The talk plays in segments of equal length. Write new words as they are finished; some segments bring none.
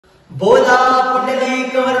बोला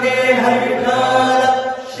पुंडलिक वरदे हर विठ्ठल,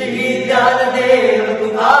 श्री ज्ञानदेव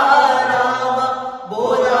तुकाराम,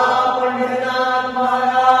 बोला पंढरनाथ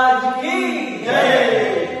महाराज की जय।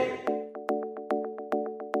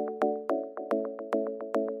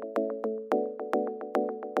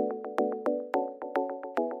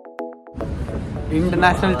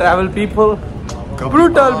 International travel people,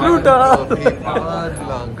 brutal.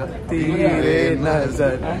 तेरे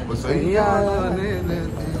नजर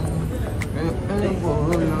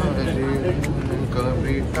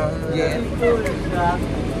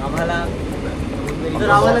आम्हाला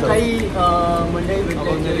काही मंडळी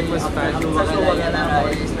भेटले बघायला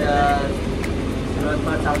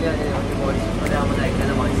चालू आहे। मॉरिशसमध्ये आम्हाला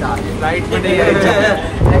ऐकायला माणसं आले,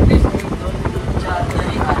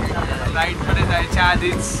 फ्लाईटमध्ये जायच्या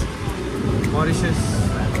आधीच मॉरिशस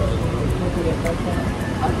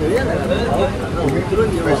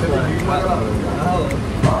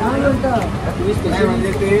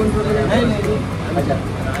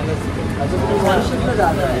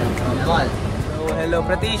हेलो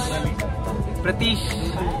प्रतीश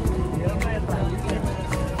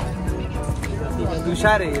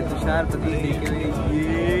तुषार है, तुषार प्रतीश देखे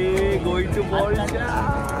ये गोइंग टू मॉरिशस।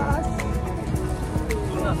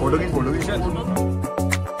 फोटो की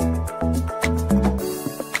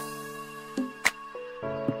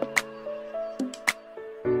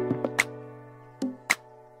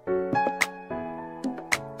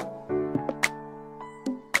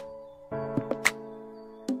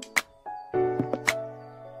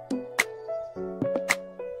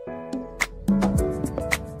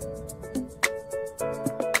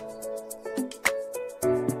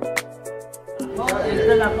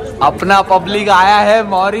अपना पब्लिक आया है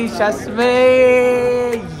मॉरिशस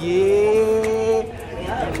में। ये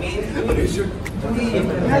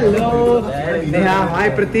हेलो नेहा, हाय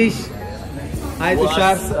प्रतीश, हाय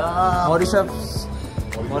तुषार। मॉरिशस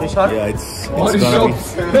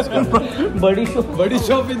बड़ी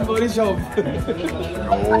शॉप इन मॉरिशस।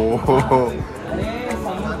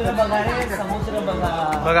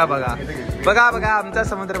 बघा आमचा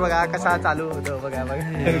समुद्र बघा कसा चालू होतो, बघा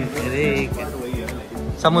अरे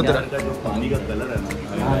समुद्र।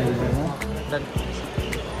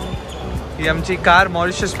 ही आमची कार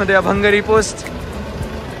मॉरिशस मध्ये abhang repost.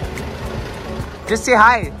 Just say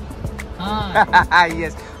hi.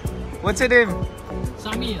 Yes. What's your name?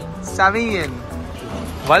 Samian.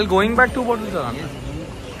 While going back to Bottle.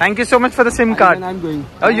 Thank you so much for the SIM card. I'm going.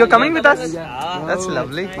 Oh, you're coming with us? Yeah. That's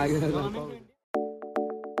lovely.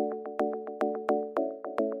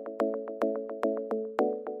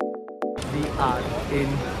 We are in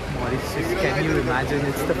Mauritius. Can you imagine?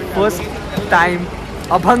 It's the first time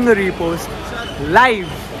Abhanga Repost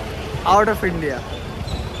live out of India.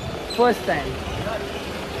 First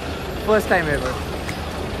time ever.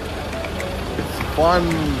 It's fun.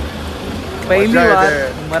 पहली बार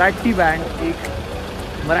Marathi band, एक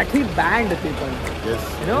Marathi band ते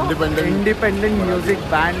पण independent music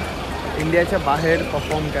band इंडियाच्या बाहेर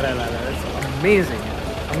perform करायला आला।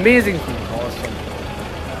 Amazing feel.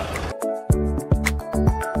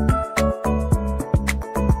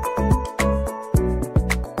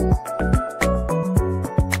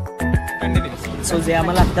 सो जे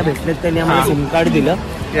आम्हाला आता भेटले त्यांनी आम्हाला सिम कार्ड दिलं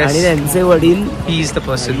आणि त्यांचे वडील, he is the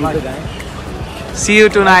person. C you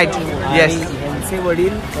tonight. Yes, यांचे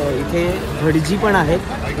वडील इथे भटजी पण आहेत,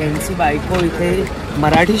 यांची बायको इथे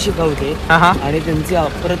मराठी शिकवते आणि त्यांची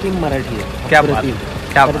अप्रतिम मराठी आहे।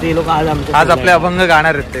 तर ते लोक आज आपले अभंग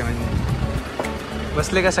गाणार आहेत ते, म्हणजे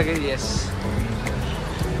बसले का सगळे? Yes,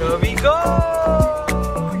 here we go.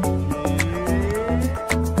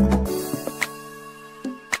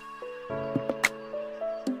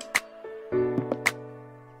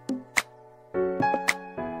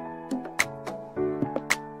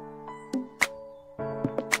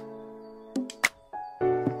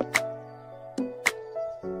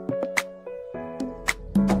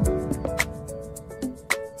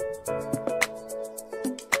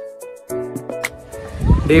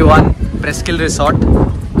 Day 1, Presqu'île Resort,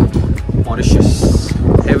 Mauritius,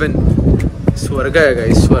 heaven, स्वर्ग है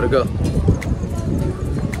guys, स्वर्ग।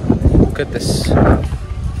 Look at this.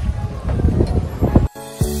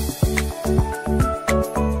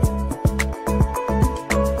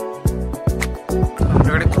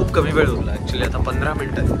 आपल्याकडे खूप कमी वेळ उरला ऍक्च्युली, आता 15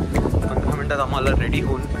 मिनिटात आम्हाला रेडी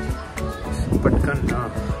होऊन पटकन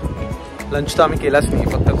लंच तर आम्ही केलाच नाही,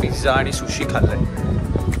 फक्त पिझ्झा आणि सुशी खाल्लाय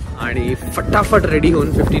आणि फटाफट रेडी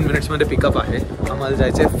होऊन 15 मिनिट्समध्ये पिकअप आहे। आम्हाला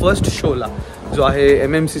जायचं आहे फर्स्ट शोला, जो आहे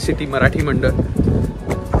MMCCT मराठी मंडळ,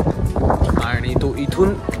 आणि तो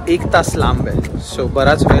इथून 1 तास लांब आहे। सो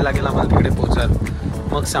बराच वेळ लागेल आम्हाला तिकडे पोहोचायला,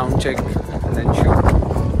 मग sound check, then shoot.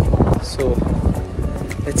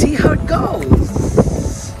 how it goes.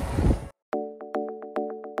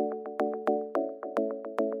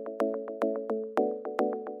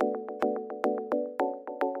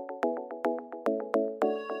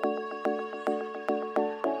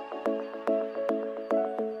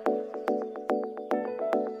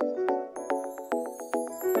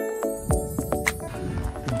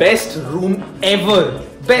 Best room ever,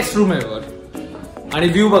 best room ever. आणि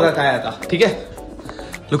व्ह्यू बघा काय आता. ठीक आहे,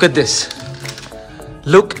 look at this,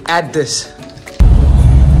 look at this.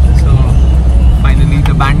 So finally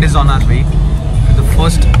the band is on our way to the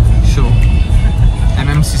first show.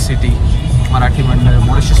 MMCCT Marathi मंडळ,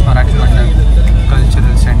 Mauritius Marathi मंडळ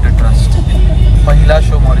cultural centre trust. पहिला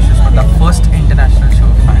show Mauritius मधला, first international show.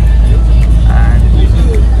 And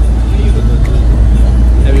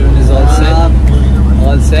everyone is all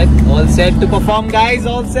set. All set to perform, guys.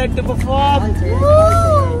 All set to perform.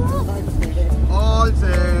 All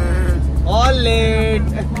set. All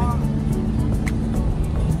late.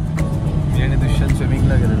 मी आणि दुष्यंत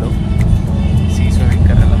स्विमिंगला गेलेलो, सी swimming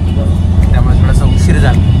करायला. त्यामुळे थोडासा उशीर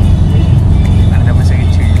झाला आणि त्यामुळे सगळे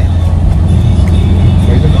चिडले.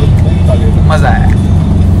 मजा आहे.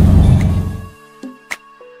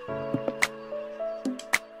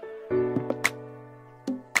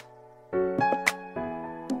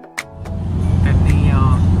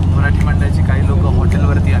 मराठी मंडळाची काही लोक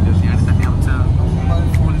हॉटेलवरती आली होती आणि त्यांनी आमचं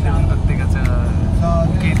फुल देऊन प्रत्येकाचं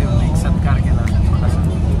बुके देऊन एक सत्कार केला. थोडासा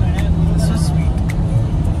सो स्वीट,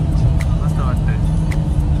 मस्त वाटतंय.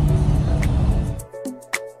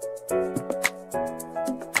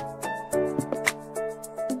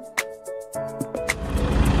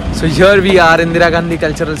 So here we are Indira Gandhi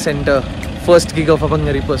cultural centre, first gig of abhang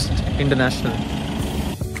repost international.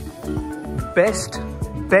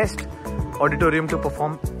 Best auditorium to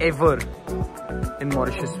perform ever in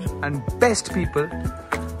Mauritius, and best people.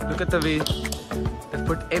 Look at the way they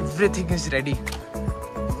put everything is ready.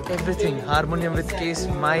 Everything, harmonium with case,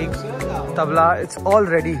 mic, tabla, it's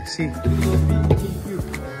all ready. See.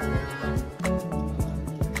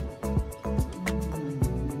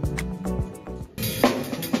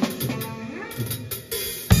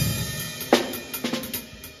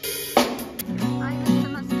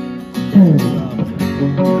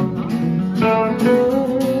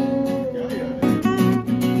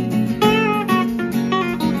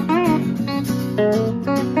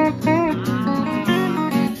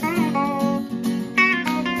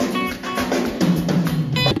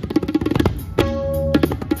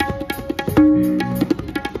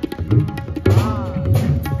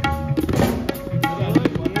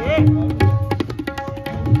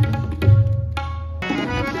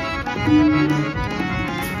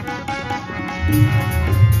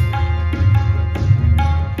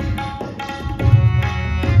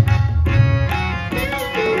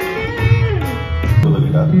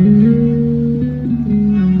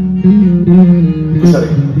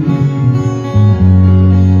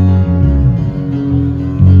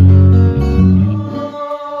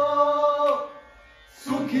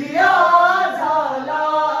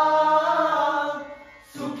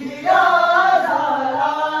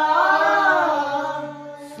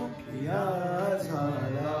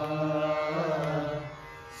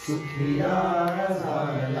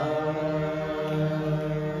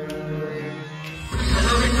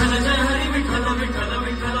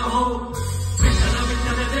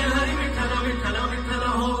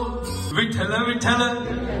 Vitthal Vitthal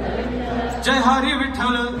जय Hari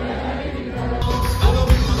Vitthal.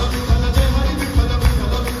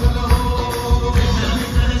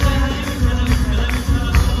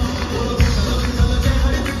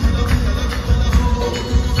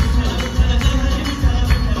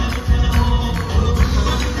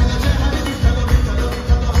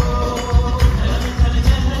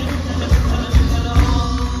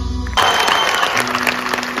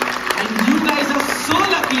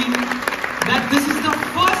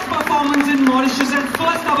 Mauritius and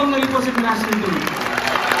first Abhanga Repost International Tour.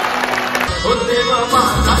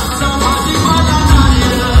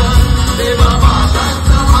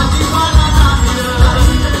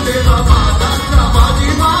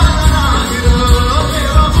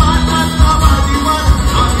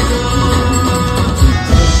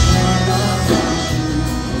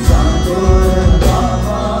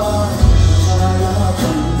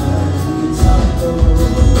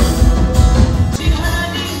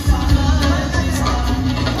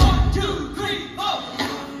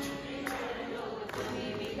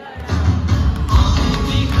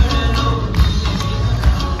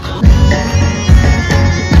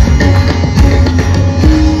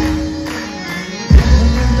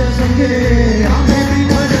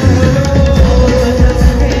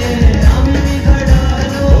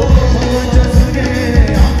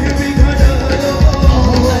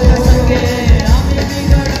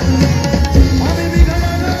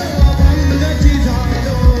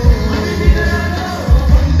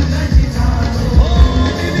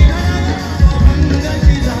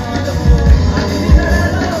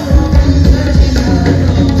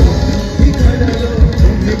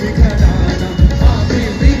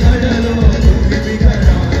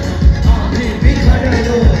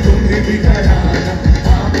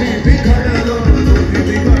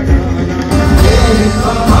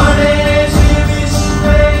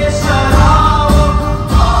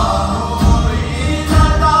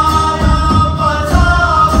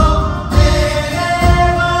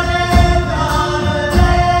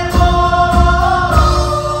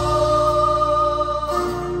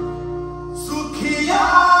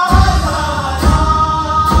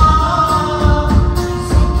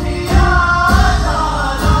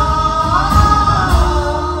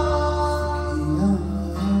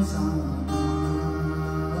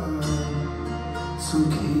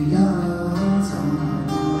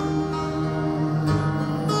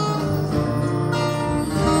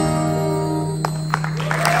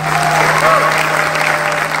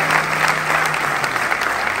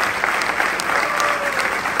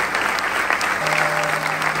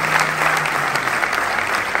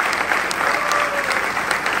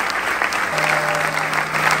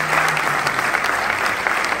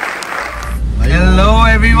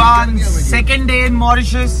 everyone, second day in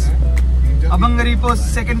Mauritius. Abhanga Repost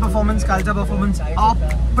second performance. कालचा performance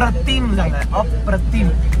अप्रतिम झालाय, अप्रतिम.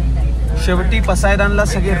 शेवटी पसायदानला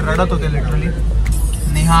सगळे रडत होते literally.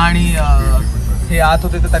 Neha आणि हे आत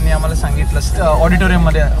होते तर त्यांनी आम्हाला सांगितलं, ऑडिटोरियम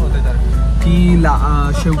मध्ये होते तर, की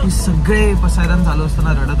शेवटी सगळे पसायदान चालू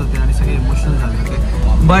असताना रडत होते आणि सगळे इमोशनल झाले होते.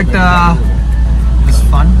 But it's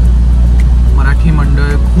fun. मराठी मंडळ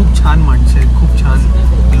खूप छान माणसं आहेत, खूप छान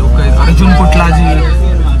लोक आहेत. अर्जुन पुटलाजी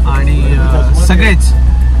आणि सगळेच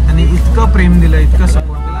त्यांनी इतकं प्रेम दिलं, इतकं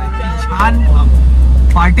सपोर्ट दिला, इतकी छान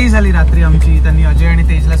पार्टी झाली रात्री आमची. त्यांनी अजय आणि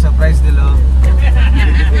तेजला सरप्राईज दिलं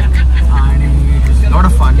आणि lot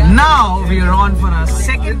of fun. Now we are on for a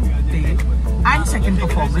second day and second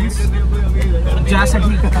performance,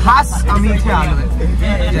 ज्यासाठी खास आम्ही इथे आलोय,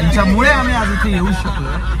 ज्यांच्यामुळे आम्ही आज इथे येऊ शकलो.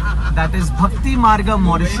 दॅट इज भक्ती मार्ग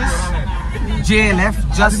Mauritius, JLF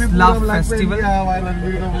just love festival,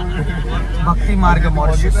 भक्ती मार्ग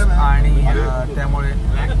मॉरिशस. आणि त्यामुळे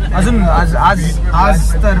अजून आज आज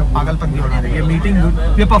आज तर पागलपंती होणार आहे. Meeting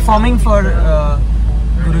we are performing for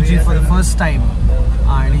Guruji for the first time.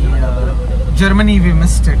 आणि जर्मनी वी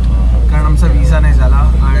मिस्ड इट कारण आमचा विजा नाही झाला.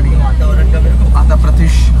 आणि आता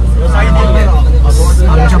प्रतीश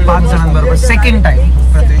आमच्या 5 जणांबरोबर सेकंड टाइम,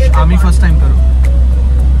 प्रतीश आम्ही फर्स्ट टाइम करू.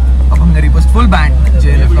 Abhang repost full band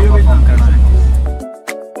JLF ला परफॉर्म करणार आहे.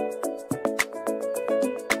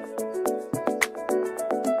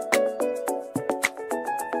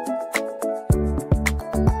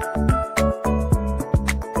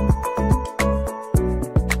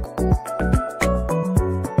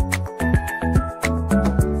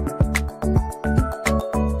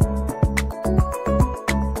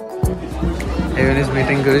 Everyone is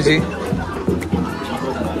meeting Guruji.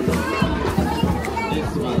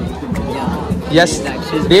 Yes,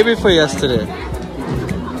 day before yesterday.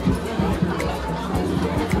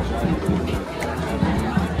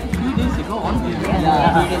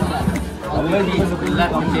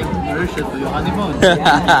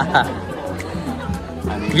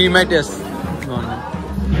 We met yesterday.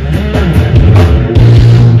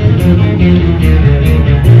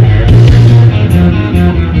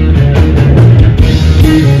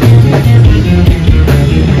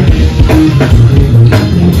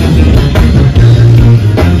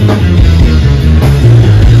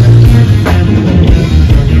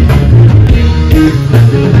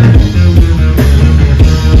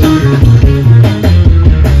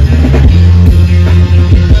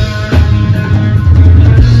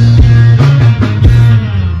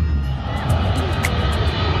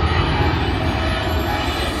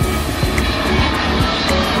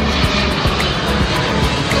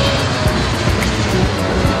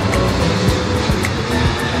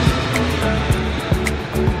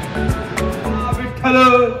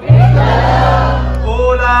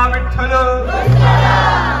 ओला विठ्ठल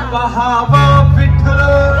पहावा विठ्ठल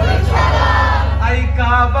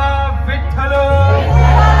ऐकावा विठ्ठल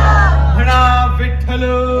म्हणा Vitthal.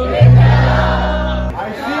 I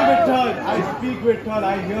see Vittal, I speak Vittal,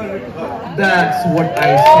 I hear Vittal. That's what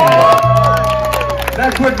I say.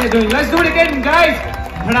 That's what they're doing. Let's do it again, guys.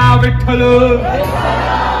 म्हणा विठ्ठल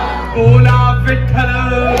ओला विठ्ठल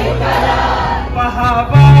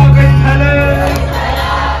पहावा विठ्ठल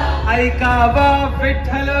ऐकावा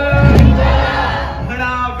विठ्ठल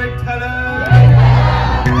म्हणा Vitthal.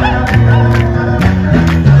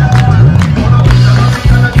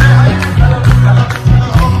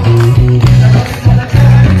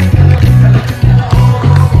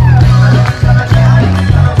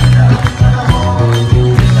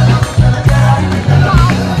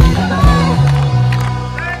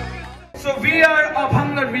 So we are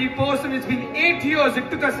Abhanga Repost and it's been 8 years. It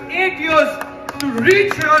took us 8 years to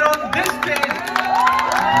reach here on this stage.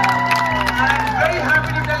 And I'm very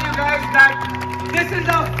happy to tell you guys that this is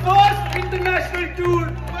our first international tour.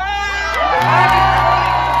 And it's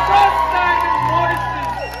first time in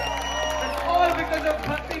Mauritius. It's all because of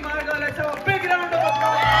Bhakti Marga. Let's have a big round of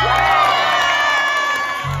applause.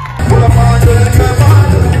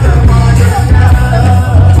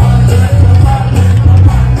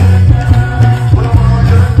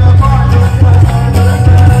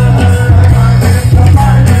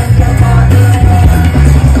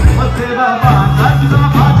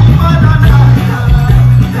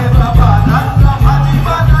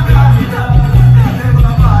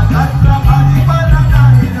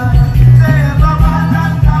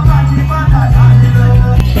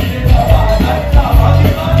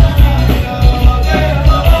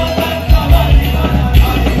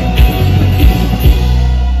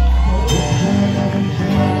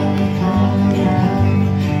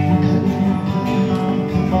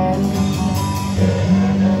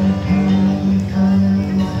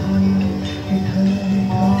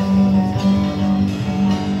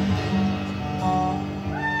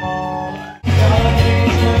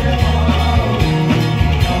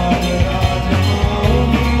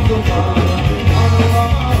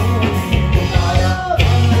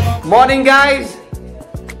 Morning guys,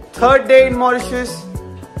 third day in Mauritius.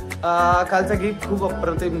 कालचा गीत खूप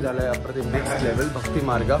अप्रतिम झालाय, अप्रतिम, next level, भक्ती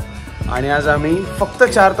मार्ग. आणि आज आम्ही फक्त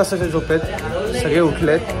 4 तासाच्या झोपेत सगळे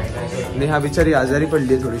उठलेत. नेहा बिचारी आजारी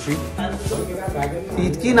पडली आहे थोडीशी. ती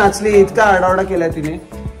इतकी नाचली, इतका आरडाओरडा केलाय तिने,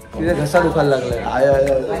 तिचा घसा दुखायला लागलाय.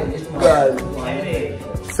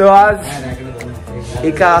 सो आज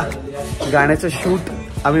एका गाण्याचं शूट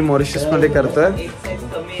आम्ही मॉरिशस मध्ये करतोय.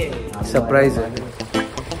 सरप्राईज आहे.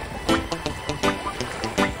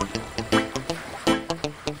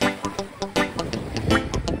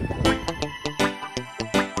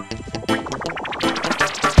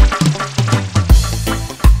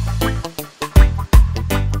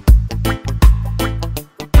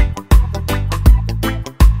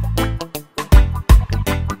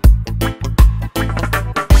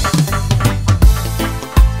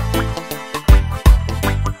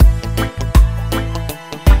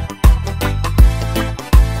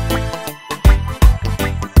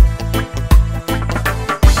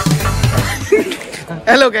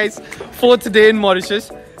 Hello guys, 4th day in Mauritius.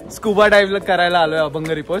 Scuba डाईव्ह करायला आलोय अभंग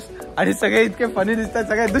रिपोस्ट. आणि सगळे इतके फनी दिसतात.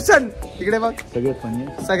 सगळे दुष्यंत इकडे बघ,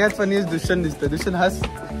 सगळ्यात फनी दुष्यंत दिसतोय. दुष्यंत हस,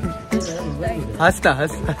 हसता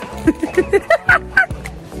हसता.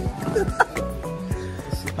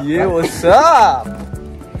 ये व्हाट्सअप,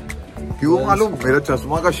 क्यों मालूम, मेरा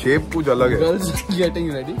चश्मा का शेप कुछ अलग है. Girls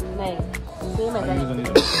getting ready.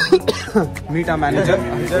 मीट आ मैनेजर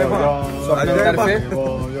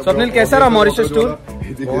स्वप्निल. कैसा रहा मॉरिशस टूर?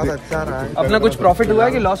 बहुत अच्छा रहा है. अपना कुछ प्रॉफिट हुआ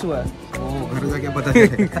है कि लॉस हुआ है? घर जाके पता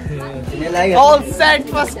चलेगा. All set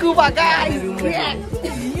for scuba guys.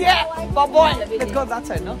 Yeah, boy. Let's go that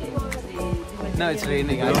side, no? No, it's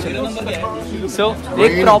raining actually. So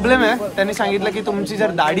एक प्रॉब्लेम आहे. त्यांनी सांगितलं की तुमची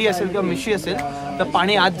जर दाढी असेल किंवा मिशी असेल तर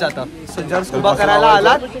पाणी आत जातं. सो जर स्कुबा करायला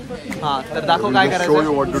आलात, हा, तर दाखव काय करायचं. Show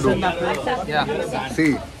you what to do. Yeah.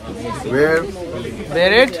 See,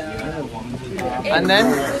 wear it, and then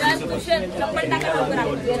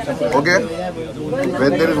okay.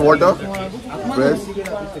 When there is water, press.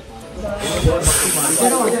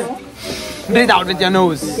 Breathe out with your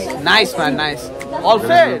nose. Nice man, nice. All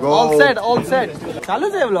set, all set, all set.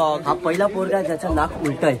 चालूच आहे vlog. हा पहिला पोरगा ज्याचं नाक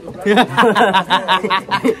उलट आहे.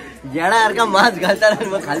 येण्यासारखा mask घालतात आणि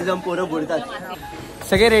मग खाली जाऊन पोरं बुडतात.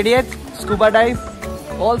 सगळे रेडी आहेत. Scuba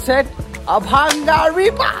डाईव्ह all set. अभंगा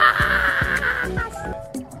रिपोस्ट.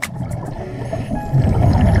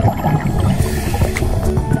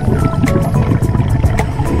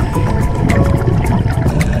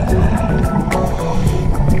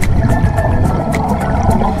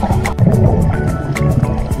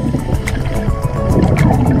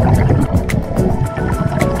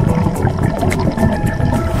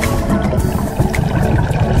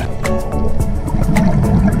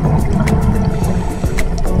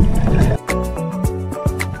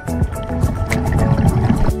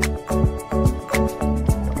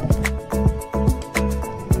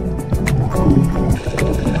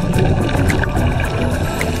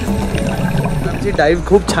 डाईव्ह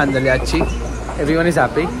खूप छान झाली आजची. Everyone is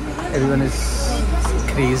happy, everyone is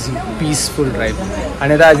crazy, peaceful drive.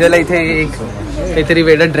 आणि आता अजयला इथे एक काहीतरी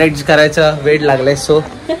वेगळं ड्रेड्ज करायचा वेळ लागलाय. सो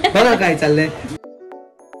बघा काय चाललंय.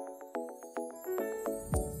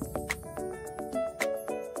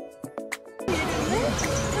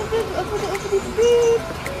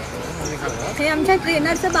 हे आमच्या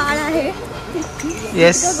ट्रेनरचं बाळ आहे.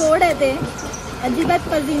 येस, गोड आहे ते, अजिबात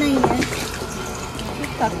पजी नाही आहे.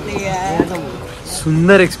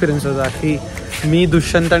 सुंदर एक्सपिरियन्स होता की मी,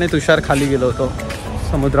 दुष्यंत आणि तुषार खाली गेलो होतो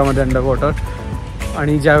समुद्रामध्ये अंडर वॉटर.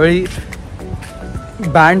 आणि ज्यावेळी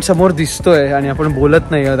बँड समोर दिसतोय आणि आपण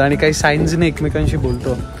बोलत नाही आहोत आणि काही साईन्सने एकमेकांशी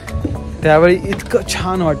बोलतो, त्यावेळी इतकं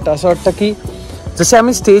छान वाटतं. असं वाटतं की जसे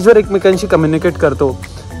आम्ही स्टेजवर एकमेकांशी कम्युनिकेट करतो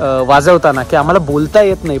वाजवताना, की आम्हाला बोलता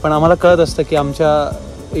येत नाही पण आम्हाला कळत असतं की आमच्या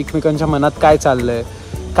एकमेकांच्या मनात काय चाललंय,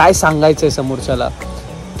 काय सांगायचं आहे समोरच्याला.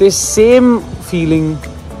 ते सेम फिलिंग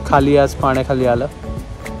खाली आज पाण्याखाली आलं.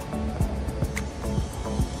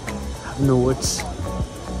 No words,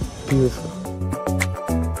 beautiful.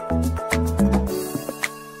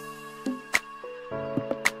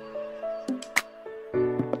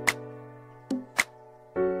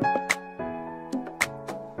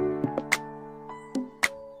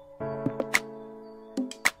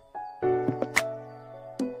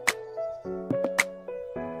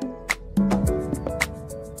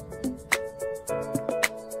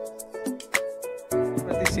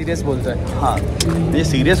 सिरियस बोलतोय. हां, म्हणजे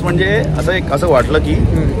सिरियस म्हणजे असं वाटलं की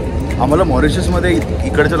आम्हाला मॉरिशसमध्ये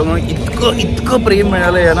इकडच्या लोकांना इतकं प्रेम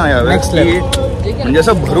मिळालं आहे ना यावेळेस, की म्हणजे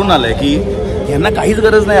असं भरून आलंय की यांना काहीच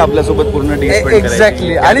गरज नाही आपल्यासोबत पूर्ण डे स्पेंड करायची.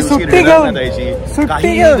 एक्झॅक्टली. आणि सुट्टी घेऊन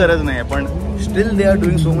काहीच गरज नाही, पण still they are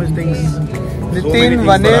doing so much things. Niteen,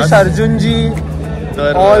 Vanesh, Arjoon ji,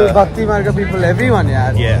 all Bhakti Marga people, everyone,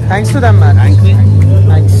 yaar. Yeah. Thanks to them, man.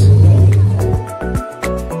 Thanks.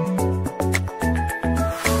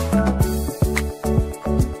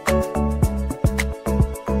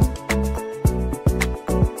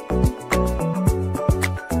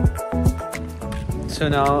 So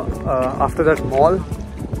now, after that mall,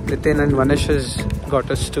 Niteen and Vanesh has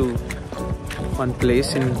got us to one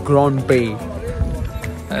place in Grand Bay.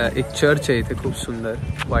 एक church आहे इथे खूप सुंदर,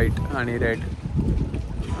 white आणि red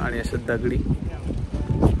आणि असं दगडी,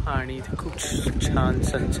 आणि इथे खूप छान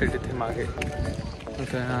सनसेट इथे मागे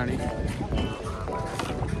होतं आणि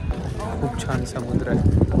खूप छान समुद्र आहे.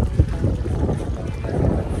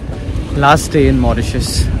 लास्ट डे इन मॉरिशस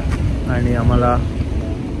आणि आम्हाला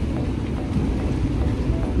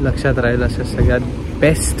लक्षात राहील असं सगळ्यात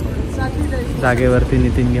बेस्ट जागेवरती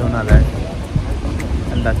नितीन घेऊन आला आहे.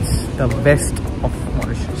 And that's the best of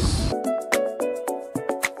Mauritius.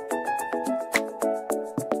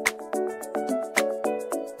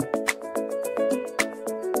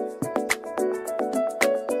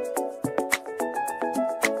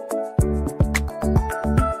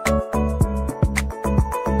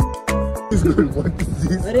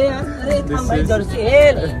 अरे थांबाय जर्सी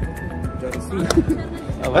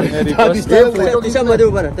मध्ये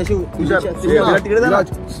उभा राहा तशी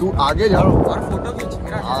तू आगे जा. फोटो खींच.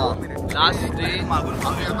 Last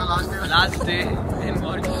day in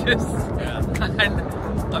Mauritius and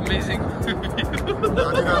amazing.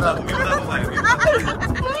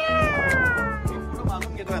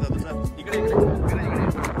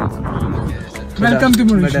 Welcome to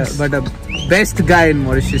Mauritius. But a best guy in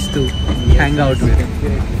Mauritius to hang out with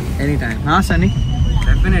anytime. Huh, Sunny?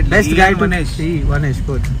 Definitely. Best guy to Vanesh. Vanesh,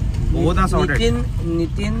 good.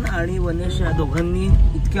 Nitin आणि वनेश या दोघांनी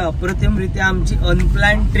इतक्या अप्रतिमरित्या आमची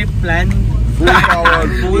अनप्लॅन ट्रिप प्लॅन.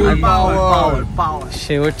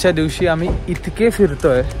 शेवटच्या दिवशी आम्ही इतके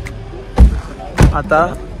फिरतोय. आता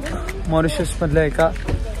मॉरिशस मधल्या एका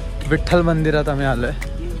विठ्ठल मंदिरात आम्ही आलोय,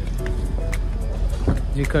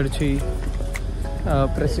 जिकडची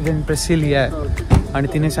प्रेसिडेंट प्रेसिलिया आहे आणि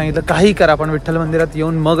तिने सांगितलं काही करा पण विठ्ठल मंदिरात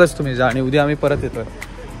येऊन मगच तुम्ही जा, आणि उद्या आम्ही परत येतोय.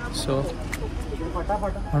 सो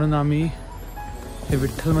म्हणून आम्ही हे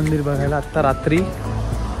विठ्ठल मंदिर बघायला आत्ता रात्री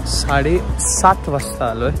 7:30 वाजता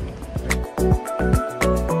आलोय.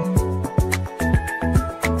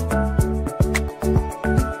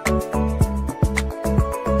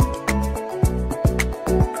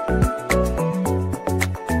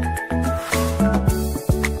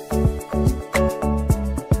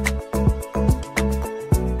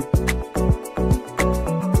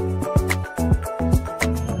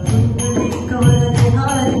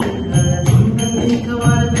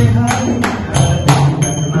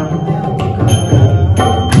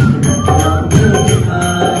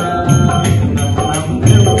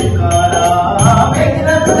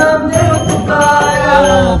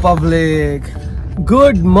 Public,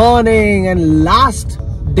 good morning and last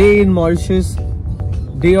day in Mauritius,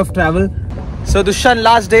 day of travel. So Dushan,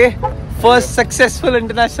 last day, first successful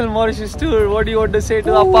international Mauritius tour. What do you want to say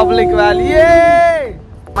to our public, Valley? Yay!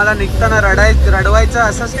 मला निघताना रडवायचं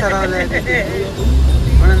असंच ठरवलंय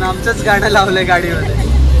म्हणून आमचंच गाणं लावलंय गाडीमध्ये.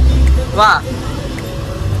 वा,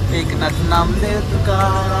 Eknath Namdev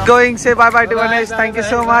Tukaram. Going, say bye bye to Vanesh. Thank you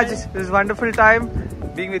so much. It was wonderful time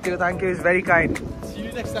being with you. Thank you. It's very kind.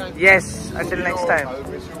 Next time. Yes, until next time.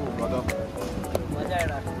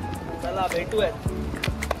 चला भेटूयात.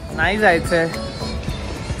 नाही जायचंय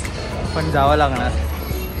पण जावं लागणार.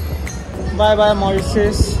 Bye bye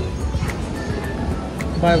Mauritius,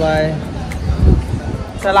 bye bye.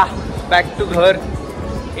 चला back to घर,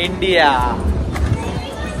 India.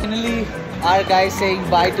 Finally our guy saying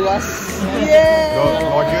bye to us.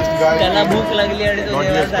 त्याला भूक लागली आणि तो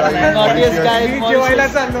जेवायला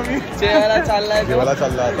चाललाय.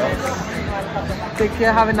 Take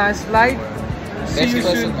care, have a nice flight. Best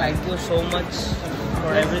person. Thank you so much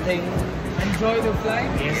for everything. Enjoy the flight.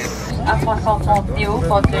 Yes. À 330 euros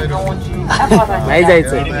porte le nom du नाही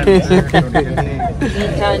जायचं.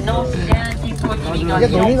 est un ancien dépôt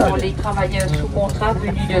d'immigration pour les travailleurs sous contrat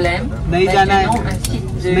venus de l'EM. Maintenant un site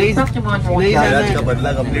de patrimoine mondial.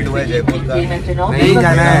 Et maintenant,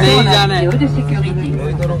 vidéo de sécurité.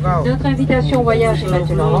 Notre invitation voyage est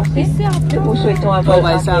maintenant lancée. Nous vous souhaitons un vol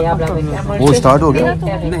agréable avec वो start हो गया.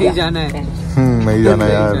 नहीं जाना है. नहीं जाना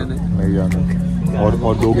यार, नहीं जाना. और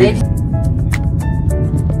 2